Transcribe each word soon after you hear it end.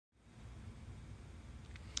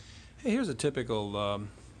Hey, here's a typical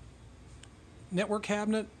network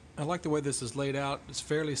cabinet. I like the way this is laid out. It's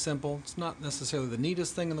fairly simple. It's not necessarily the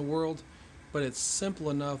neatest thing in the world, but it's simple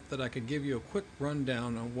enough that I could give you a quick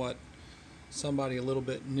rundown on what somebody a little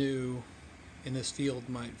bit new in this field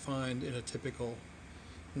might find in a typical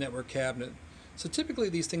network cabinet. So typically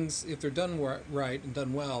these things, if they're done right and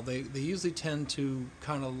done well, they usually tend to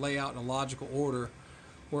kind of lay out in a logical order,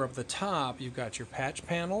 where up the top you've got your patch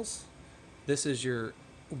panels. This is your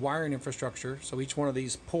wiring infrastructure. So each one of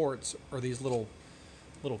these ports, or these little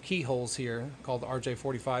keyholes here, called the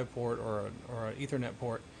RJ45 port or an Ethernet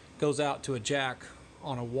port, goes out to a jack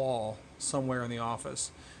on a wall somewhere in the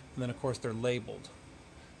office. And then of course they're labeled.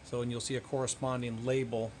 So and you'll see a corresponding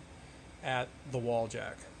label at the wall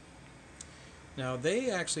jack. Now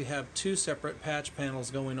they actually have two separate patch panels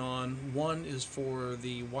going on. One is for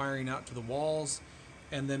the wiring out to the walls,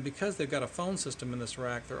 and then because they've got a phone system in this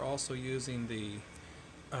rack, they're also using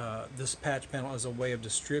this patch panel as a way of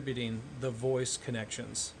distributing the voice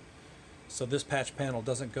connections. So this patch panel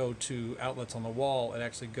doesn't go to outlets on the wall, it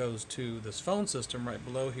actually goes to this phone system right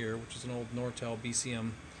below here, which is an old Nortel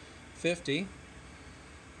BCM 50.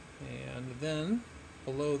 And then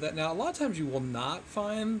below that, now a lot of times you will not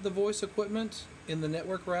find the voice equipment in the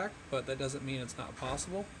network rack, but that doesn't mean it's not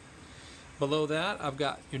possible. Below that I've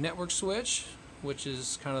got your network switch, which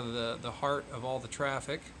is kind of the heart of all the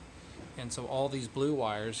traffic. And so all these blue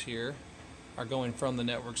wires here are going from the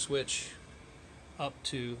network switch up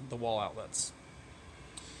to the wall outlets.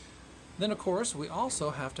 Then of course we also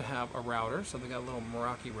have to have a router, so they got a little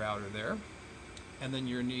Meraki router there. And then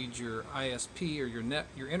you need your ISP, or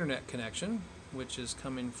your internet connection, which is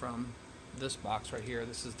coming from this box right here.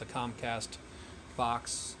 This is the Comcast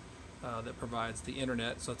box that provides the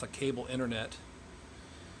internet. So it's a cable internet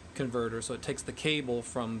converter. So it takes the cable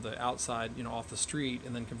from the outside, off the street,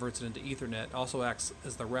 and then converts it into Ethernet. Also acts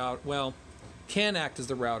as the route. Well, can act as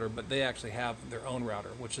the router, but they actually have their own router,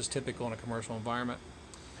 which is typical in a commercial environment.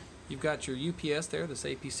 You've got your UPS there, this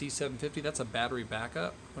APC 750. That's a battery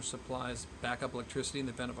backup, which supplies backup electricity in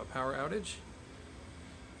the event of a power outage.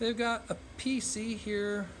 They've got a PC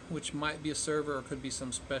here, which might be a server or could be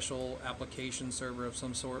some special application server of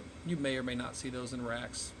some sort. You may or may not see those in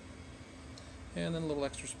racks. And then a little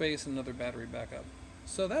extra space and another battery backup.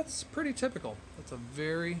 So that's pretty typical. That's a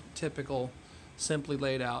very typical, simply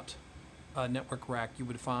laid out network rack you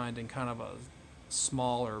would find in kind of a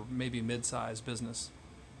small or maybe mid-sized business.